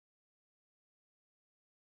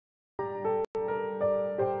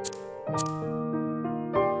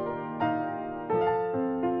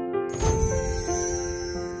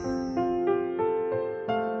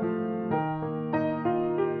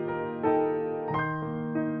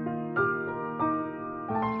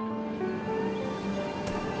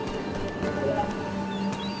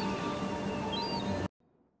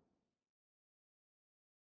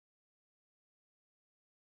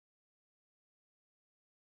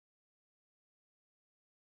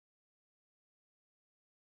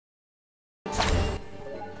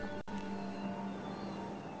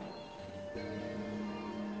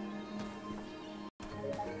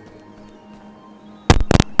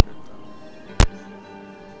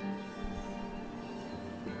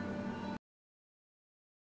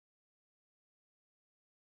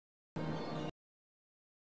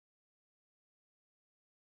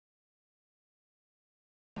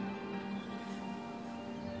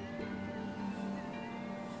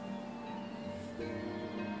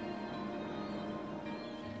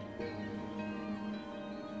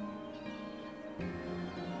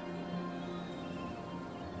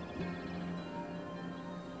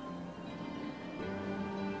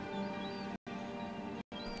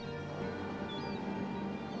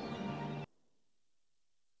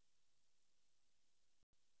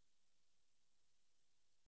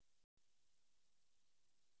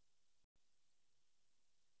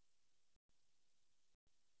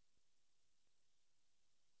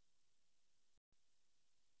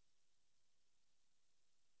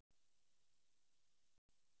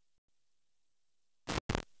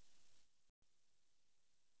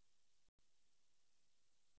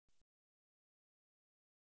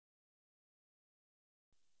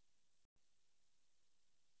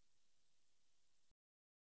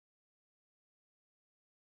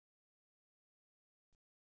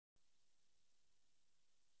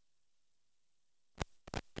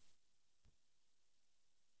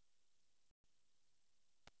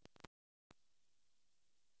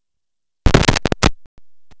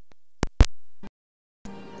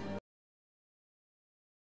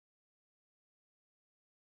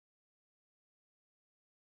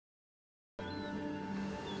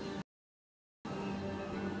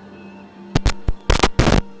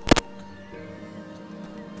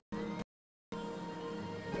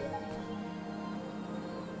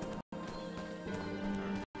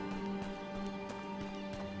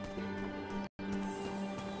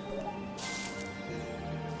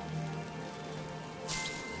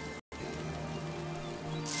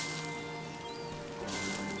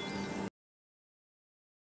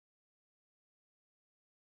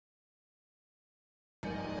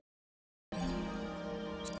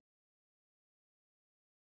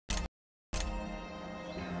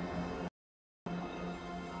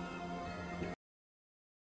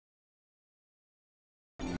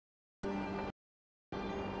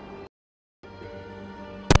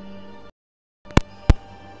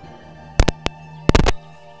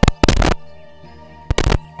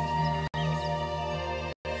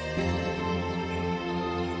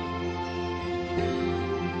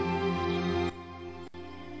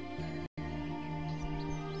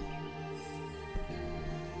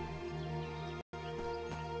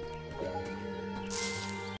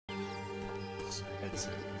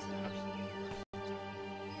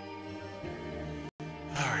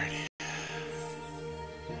Alrighty.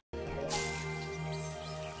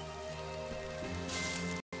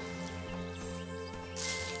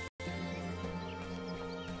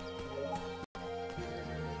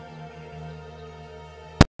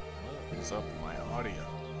 What is up with my audio?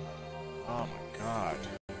 Oh my god.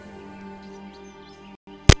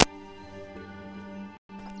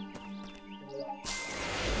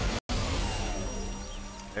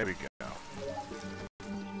 There we go.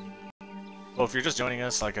 Well, if you're just joining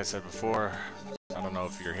us, like I said before, I don't know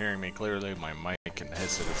if you're hearing me clearly. My mic and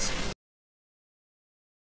headset is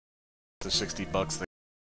the $60.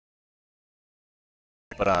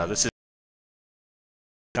 But this is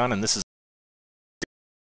OmegaNikon, and this is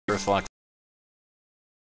EarthLock.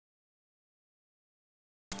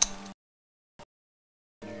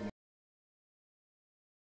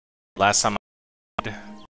 Last time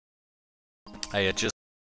I had just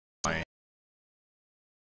my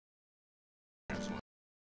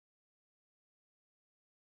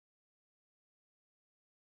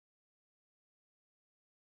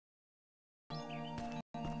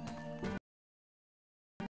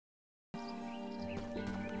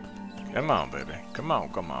Come on, baby. Come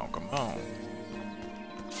on, come on, come on.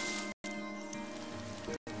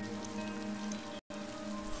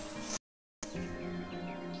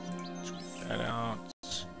 Check that out.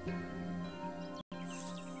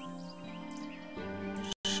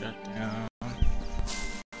 Shut down.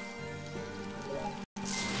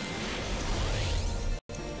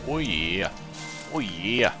 Oh yeah. Oh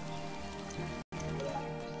yeah.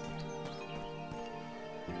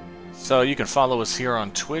 So you can follow us here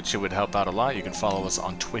on Twitch. It would help out a lot. You can follow us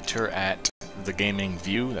on Twitter at the Gaming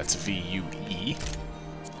VUE. That's VUE.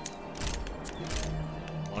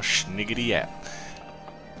 Oh schniggity yap.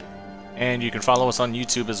 And you can follow us on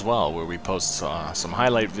YouTube as well, where we post some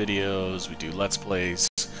highlight videos. We do Let's Plays.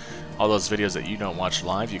 All those videos that you don't watch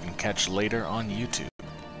live, you can catch later on YouTube.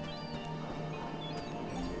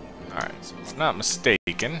 Alright, so if I'm not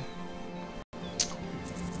mistaken,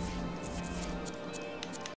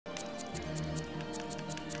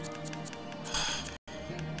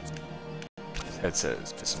 this headset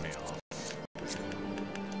is pissing me off.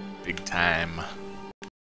 Big time.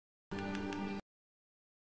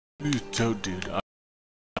 Ooh, dude.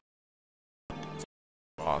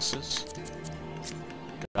 Bosses.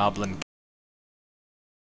 Goblin.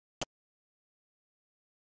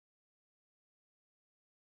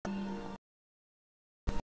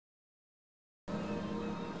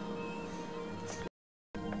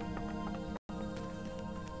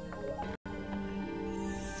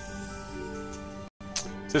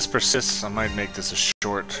 If this persists, I might make this a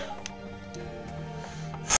short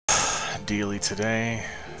daily today,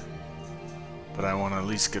 but I want to at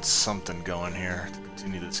least get something going here to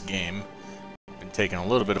continue this game. Been taking a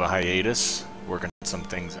little bit of a hiatus, working some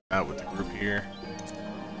things out with the group here.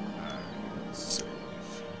 Let's save.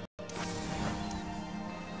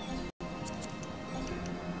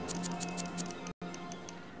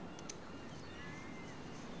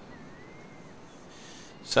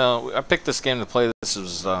 So I picked this game to play. This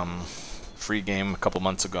was free game a couple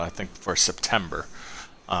months ago, I think, for September,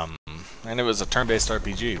 and it was a turn-based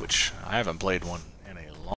RPG, which I haven't played one in a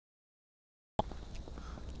long.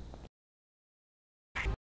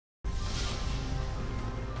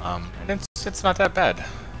 And it's not that bad.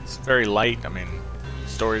 It's very light. I mean, the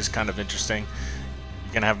story's kind of interesting.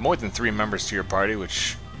 You can have more than 3 members to your party,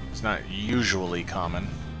 which is not usually common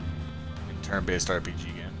in turn-based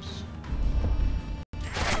RPG games.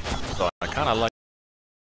 So I kind of like.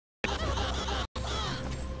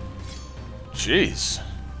 Jeez.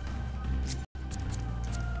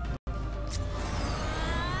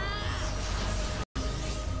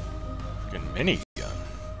 Fucking minigun.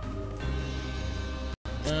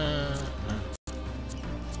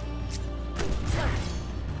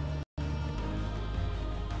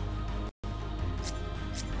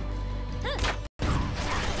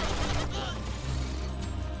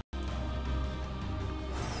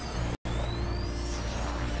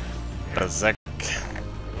 Bazek.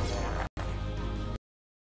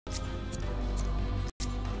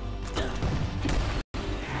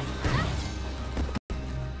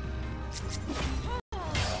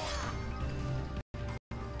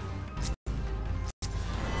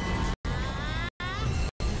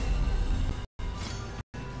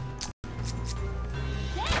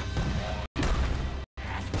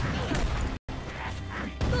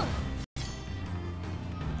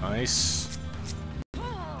 Nice.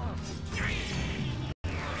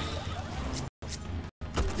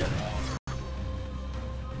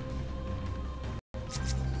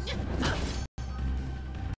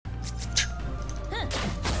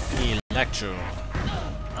 Electro.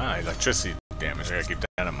 Ah, electricity damage. I gotta keep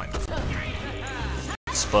that in mind.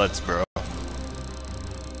 Spuds, bro.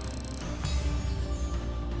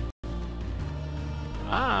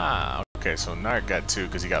 Ah, okay, so Narc got 2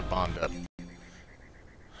 because he got bombed up.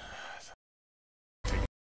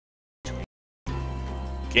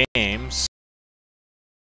 Games.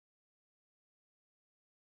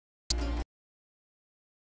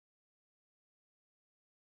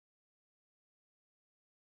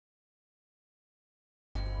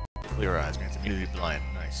 Clear eyes, man. Immediately blind.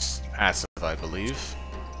 Nice. Passive, I believe.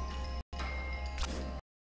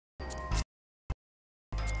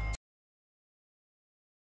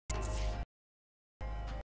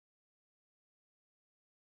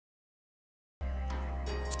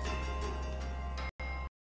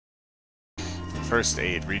 First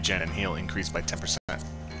aid, regen, and heal increased by 10%.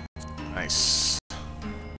 Nice.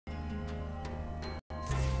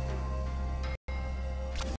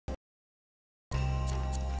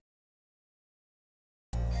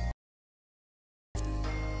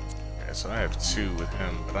 Okay, so I have 2 with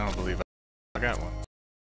him, but I don't believe I got one.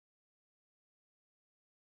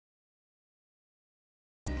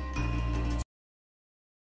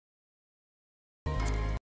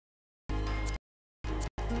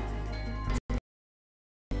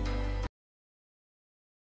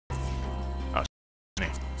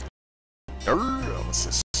 What's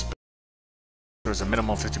this? There's a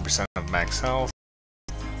minimum 50% of max health.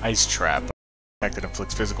 Ice trap. That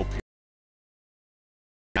inflicts physical.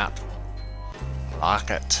 Yeah.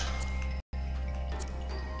 Lock it.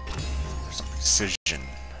 For some precision.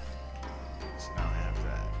 So now I have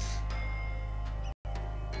that.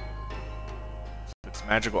 So it's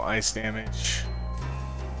magical ice damage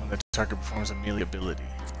when the target performs a melee ability.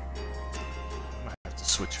 I might have to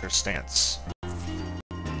switch her stance.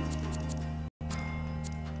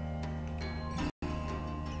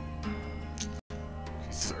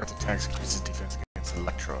 Increases earth attacks, increases defense against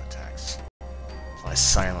electro attacks. Apply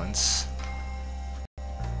silence.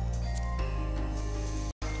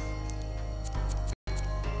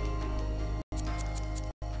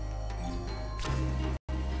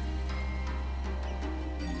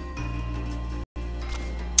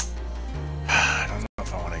 I don't know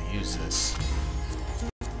if I want to use this.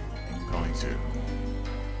 I'm going to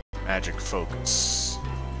magic focus.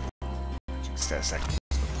 Magic status activates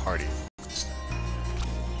the party.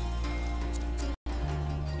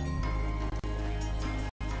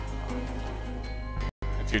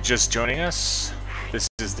 If you're just joining us, this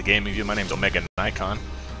is the Gaming VUE. My name is OmegaNikon.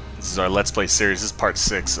 This is our Let's Play series. This is part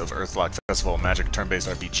 6 of EarthLock Festival of Magic turn-based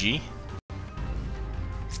RPG.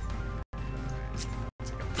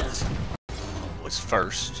 Was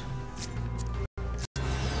first.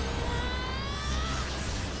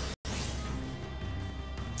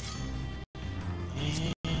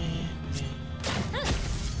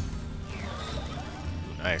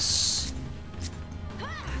 Nice.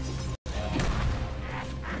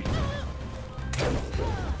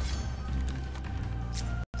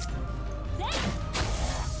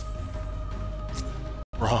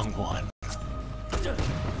 Wrong one.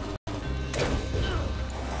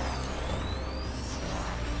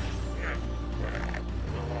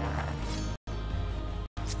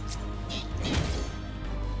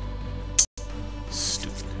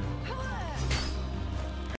 Stupid.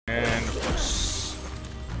 And of course,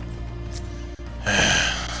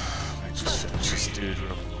 I just finish this dude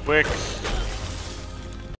real quick.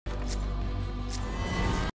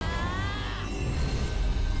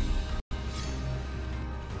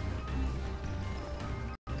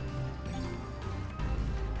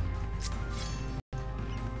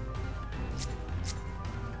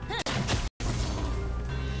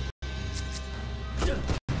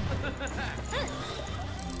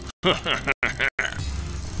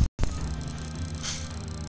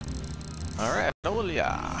 Alright, oh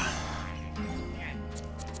yeah.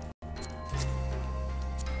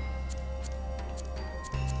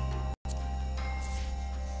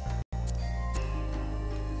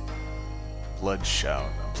 Blood Shout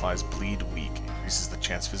applies bleed weak, increases the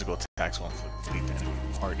chance physical attacks will inflict bleed to enemy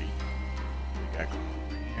party. We got going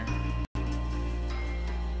over here.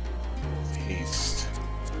 With haste.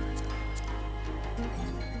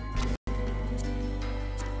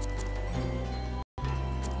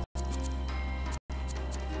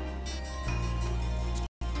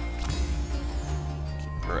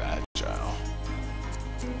 Agile.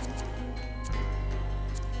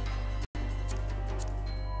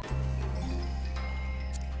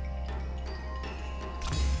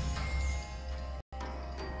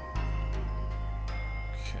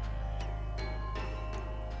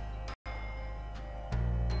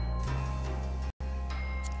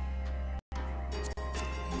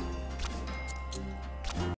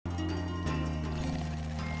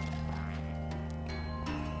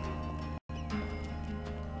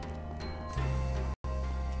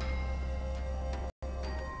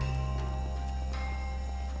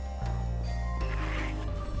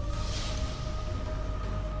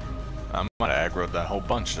 I might have aggroed that whole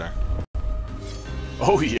bunch there.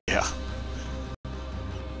 Oh yeah!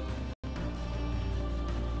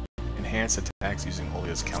 Enhance attacks using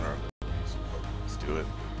Olia's counter abilities. Let's do it.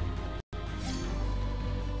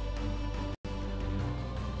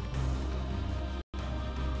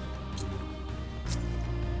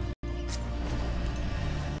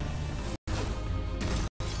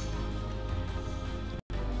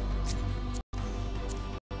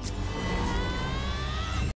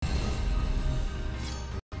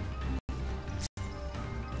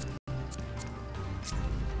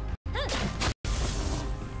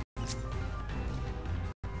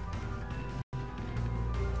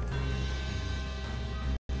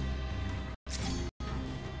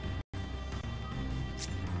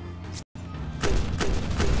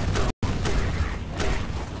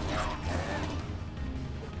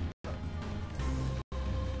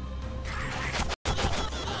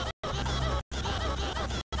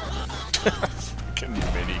 Fucking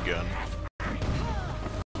minigun.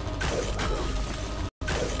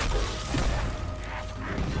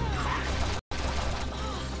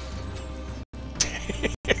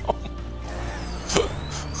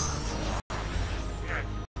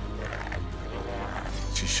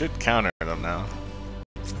 should counter them now.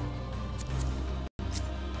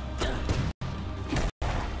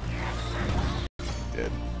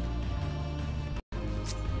 Did.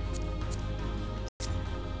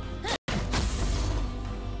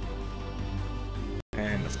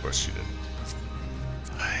 And of course she did.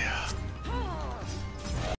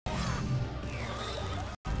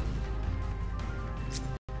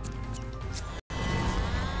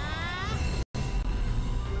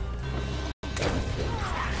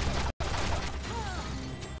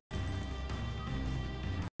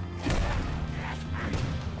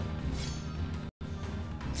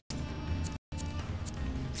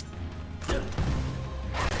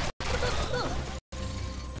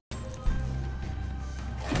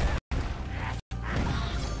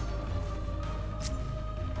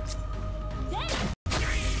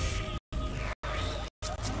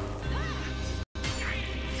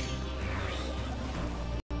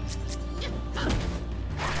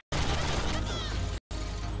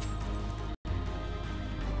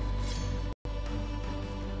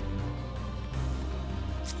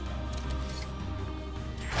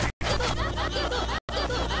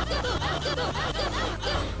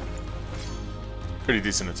 Pretty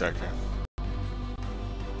decent attack there.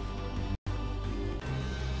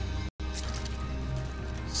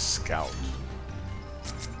 Scout.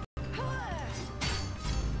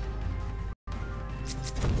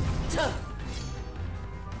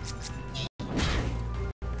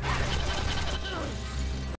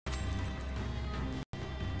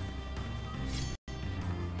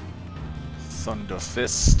 Thunder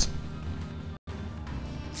Fist.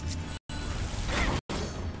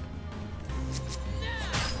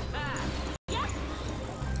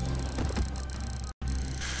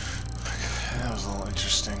 That was a little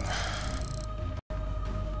interesting.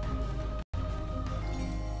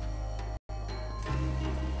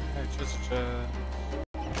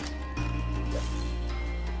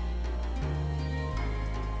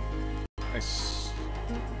 Nice.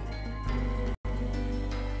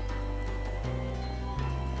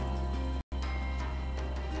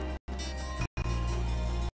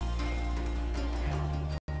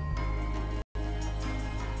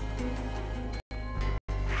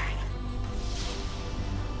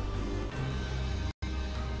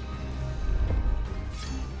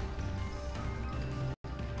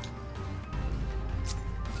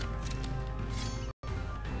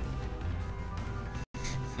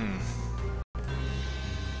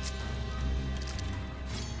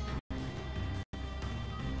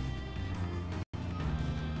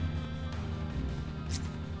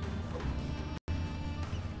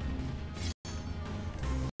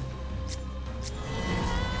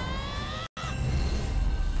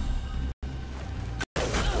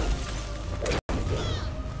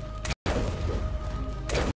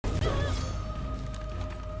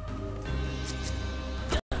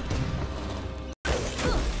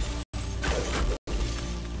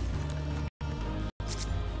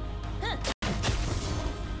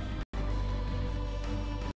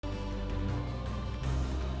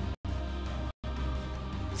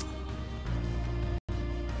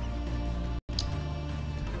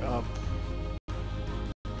 Up.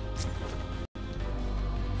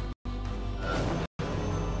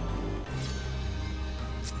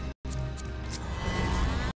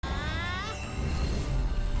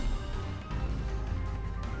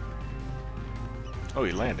 Oh,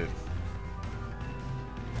 he landed.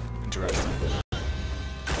 Interesting.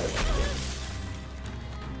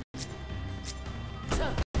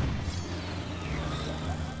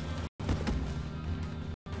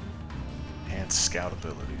 And scout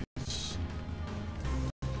abilities.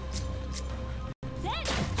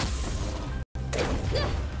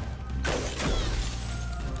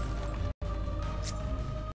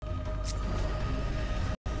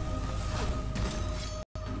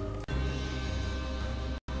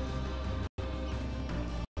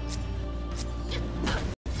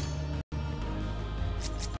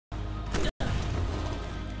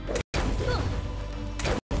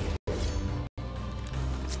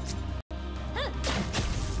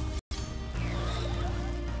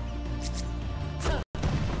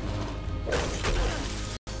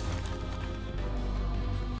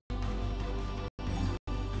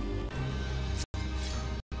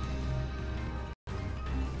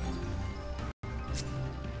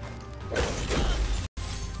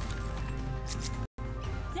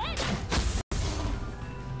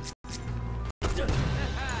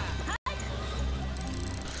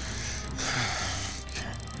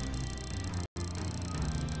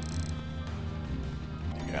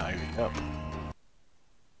 Up.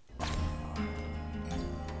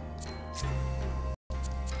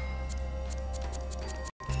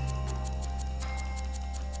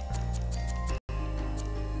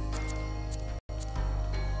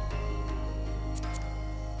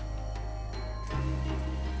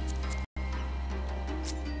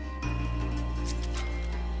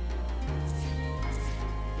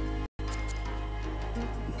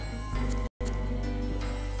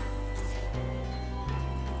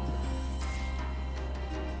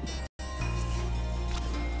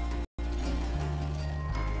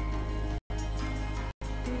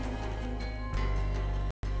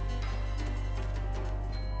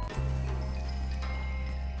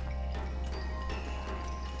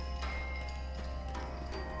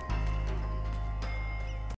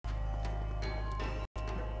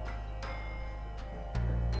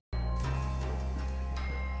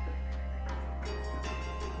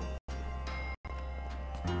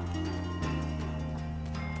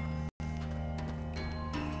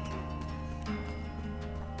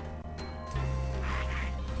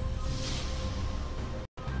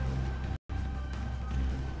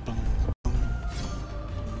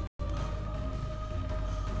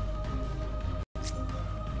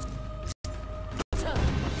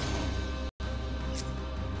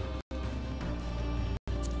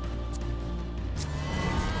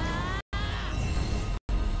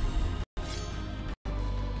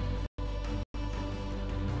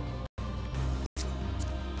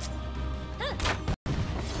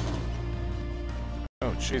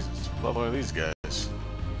 Oh, Jesus. What level are these guys?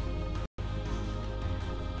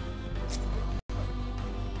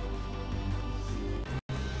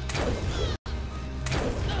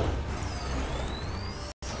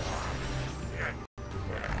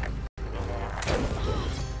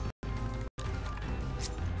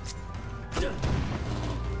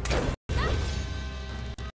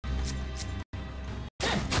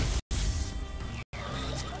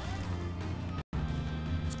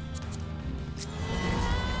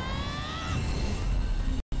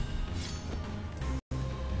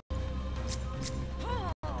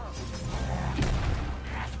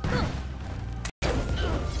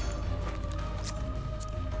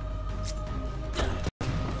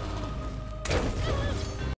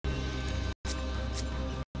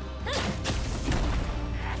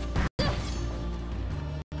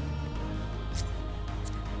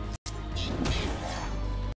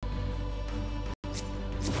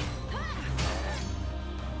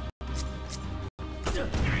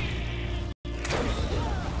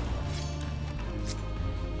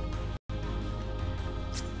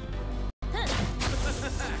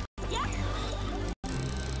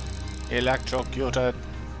 Electrocuted.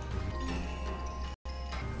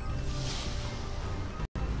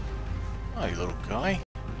 Oh, you little guy.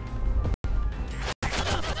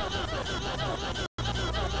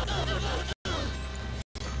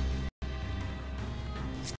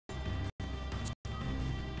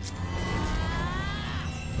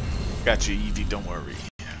 Got you, Evie, don't worry.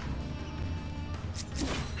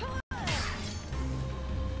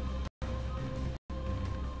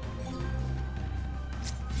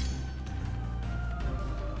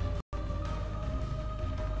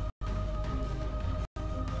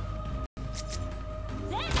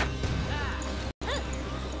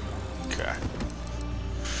 Okay.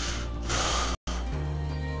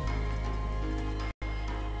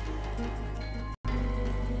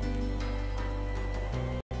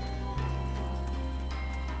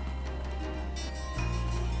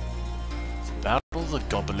 Battle the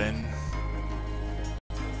Goblin.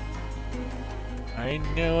 I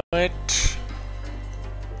knew it.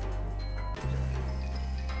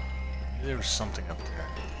 There was something up there.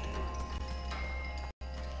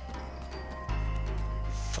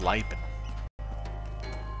 Flippin'.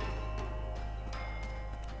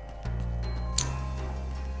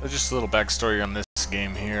 Just a little backstory on this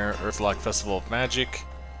game here. EarthLock Festival of Magic.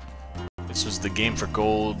 This was the Game for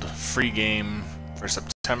Gold free game for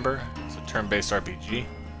September. It's a turn-based RPG.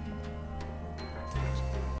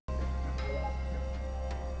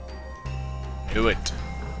 Knew it.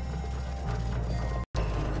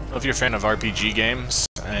 Well, if you're a fan of RPG games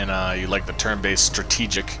and you like the turn-based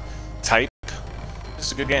strategic type, this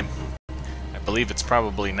is a good game. I believe it's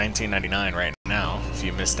probably $19.99 right now if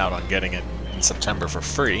you missed out on getting it in September for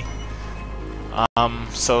free.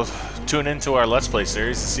 So tune into our Let's Play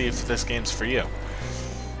series to see if this game's for you.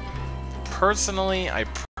 Personally, I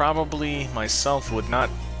probably myself would not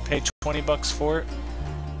pay 20 bucks for it.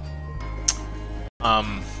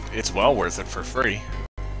 It's well worth it for free.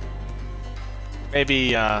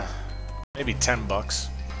 Maybe 10 bucks.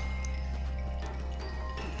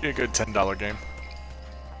 Be a good $10 game.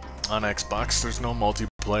 On Xbox, there's no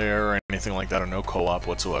multiplayer or anything like that, or no co-op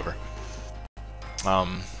whatsoever.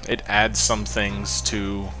 It adds some things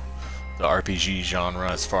to the RPG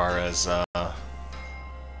genre as far as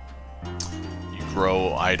you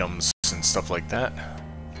grow items and stuff like that.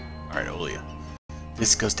 Alright, Olia.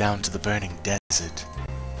 This goes down to the burning desert.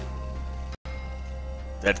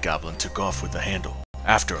 That goblin took off with the handle.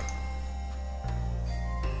 After him.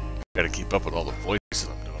 Gotta keep up with all the voices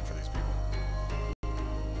I'm doing for these people.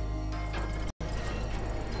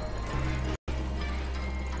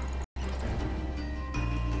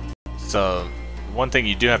 So, one thing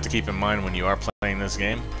you do have to keep in mind when you are playing this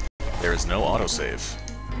game, there is no autosave.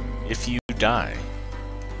 If you die,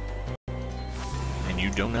 and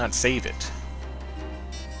you do not save it,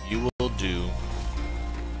 you will do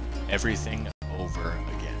everything over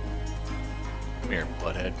again. Come here,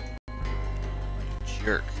 butthead. You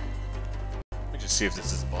jerk. Let me just see if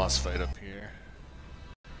this is a boss fight up here.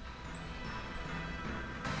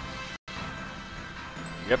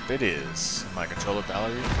 Yep, it is. My controller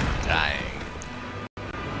battery dying.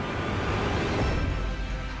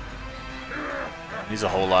 He's a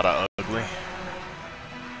whole lot of ugly.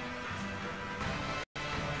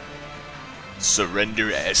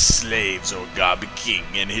 Surrender as slaves, or Gob King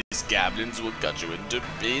and his goblins will cut you into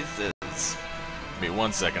pieces. Give me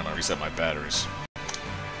 1 second, I'm gonna reset my batteries.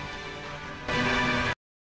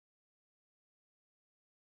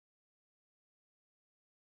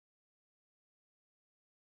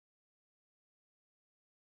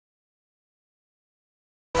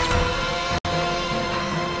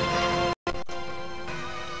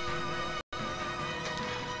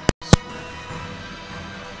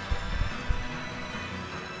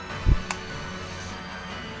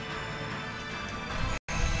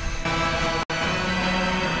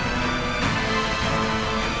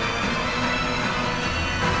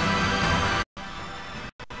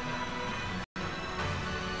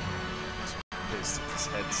 wasted this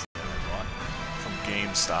headset I bought from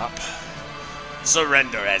GameStop.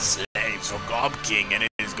 Surrender as slaves, or Gob King and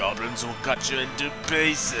his goblins will cut you into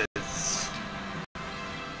pieces.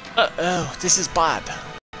 Uh-oh, this is Bob.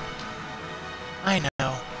 I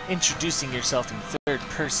know. Introducing yourself in third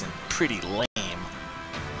person, pretty lame.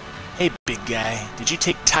 Hey, big guy, did you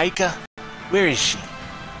take Taika? Where is she?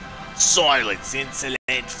 Silence,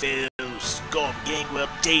 insolent fools! Gob King will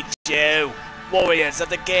teach you! Warriors of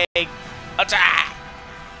the King! Attack!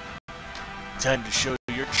 Time to show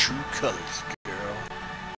your true colors, girl.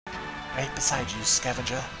 Right beside you,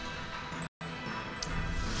 scavenger.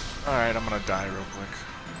 Alright, I'm gonna die real quick.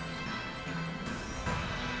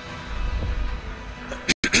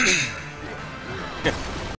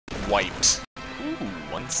 Wiped. Ooh,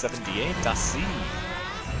 178, I see.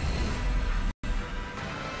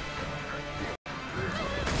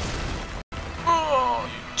 Oh,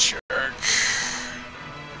 you jerk.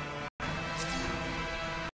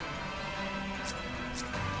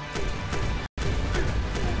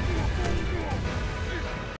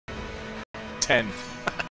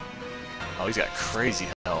 Oh, he's got crazy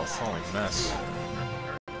health. Holy mess.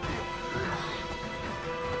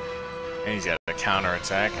 And he's got a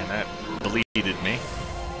counterattack, and that bleeded me.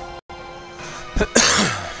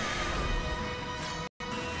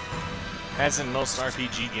 As in most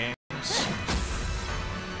RPG games,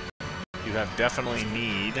 you have definitely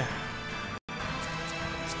need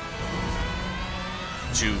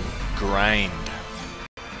to grind.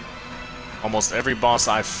 Almost every boss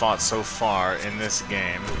I've fought so far in this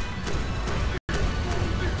game,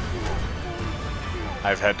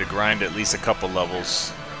 I've had to grind at least a couple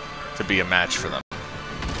levels to be a match for them.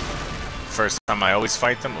 First time I always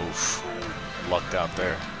fight them, oof, lucked out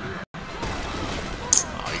there.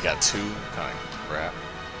 Oh, you got two? Kind of crap.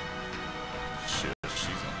 Shit, she's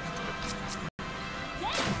almost dead.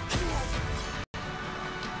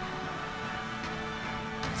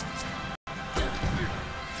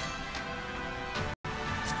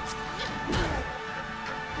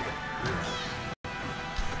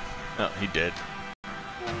 Oh, he did.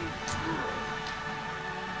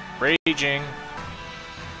 Raging.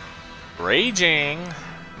 Raging.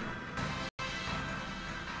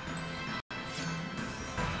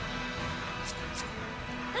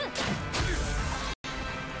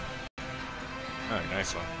 Oh,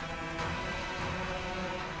 nice one.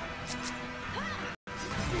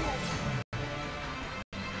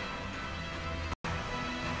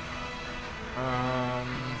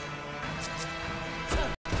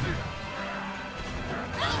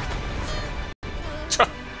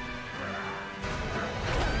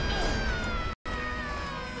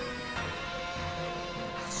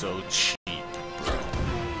 So cheap, bro.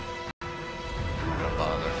 Don't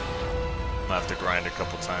bother. I'm gonna have to grind a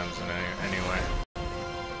couple times anyway.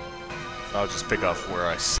 I'll just pick off where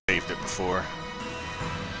I saved it before.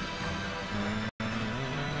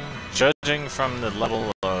 Judging from the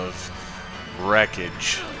level of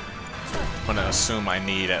wreckage, I'm gonna assume I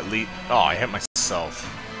need at least... Oh, I hit myself.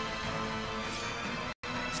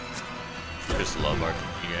 I just love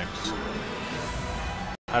RPG games.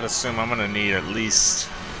 I'd assume I'm gonna need at least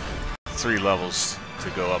 3 levels to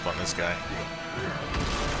go up on this guy.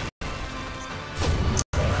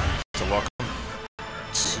 So welcome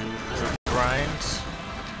to the grind.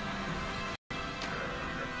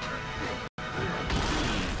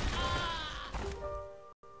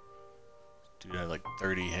 Dude, I had like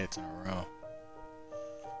 30 hits in a row.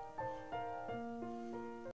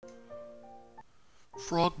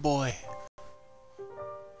 Frog boy.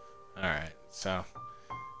 Alright, so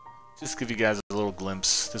just give you guys a little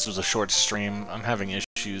glimpse. This was a short stream. I'm having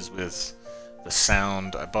issues with the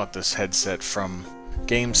sound. I bought this headset from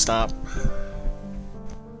GameStop,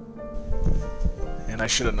 and I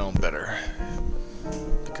should have known better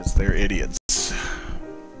because they're idiots.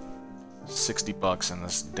 60 bucks and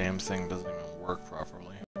this damn thing doesn't even work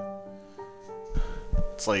properly.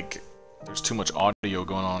 It's like there's too much audio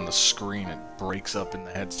going on the screen. It breaks up in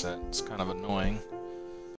the headset. It's kind of annoying.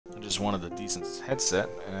 I just wanted a decent headset,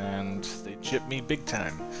 and they chipped me big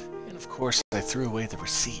time. And of course, I threw away the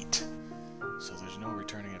receipt, so there's no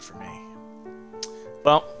returning it for me.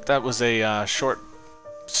 Well, that was a short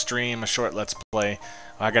stream, a short Let's Play.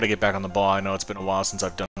 I gotta get back on the ball. I know it's been a while since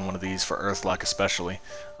I've done one of these, for EarthLock especially.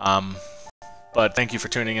 But thank you for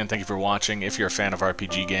tuning in, thank you for watching. If you're a fan of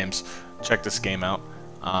RPG games, check this game out.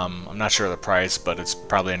 I'm not sure of the price, but it's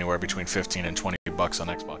probably anywhere between 15 and 20 bucks on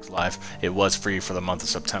Xbox Live. It was free for the month of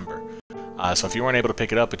September. So if you weren't able to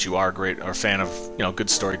pick it up, but you are a fan of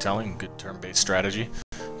good storytelling, good turn-based strategy,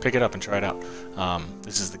 pick it up and try it out.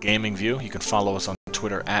 This is the Gaming VUE. You can follow us on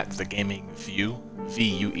Twitter at the Gaming VUE,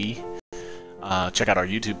 VUE. Check out our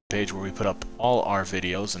YouTube page where we put up all our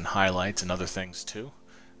videos and highlights and other things too.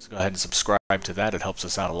 So go ahead and subscribe to that. It helps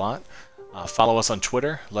us out a lot. Follow us on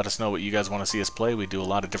Twitter. Let us know what you guys want to see us play. We do a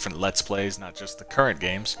lot of different Let's Plays, not just the current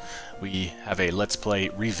games. We have a Let's Play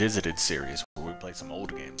Revisited series where we play some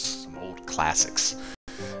old games, some old classics.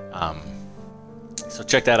 So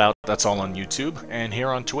check that out. That's all on YouTube and here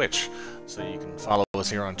on Twitch. So you can follow us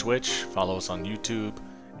here on Twitch, follow us on YouTube,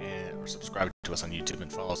 or subscribe to us on YouTube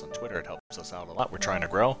and follow us on Twitter. It helps us out a lot. We're trying to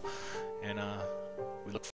grow, and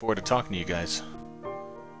we look forward to talking to you guys.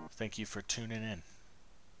 Thank you for tuning in,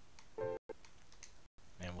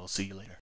 and we'll see you later.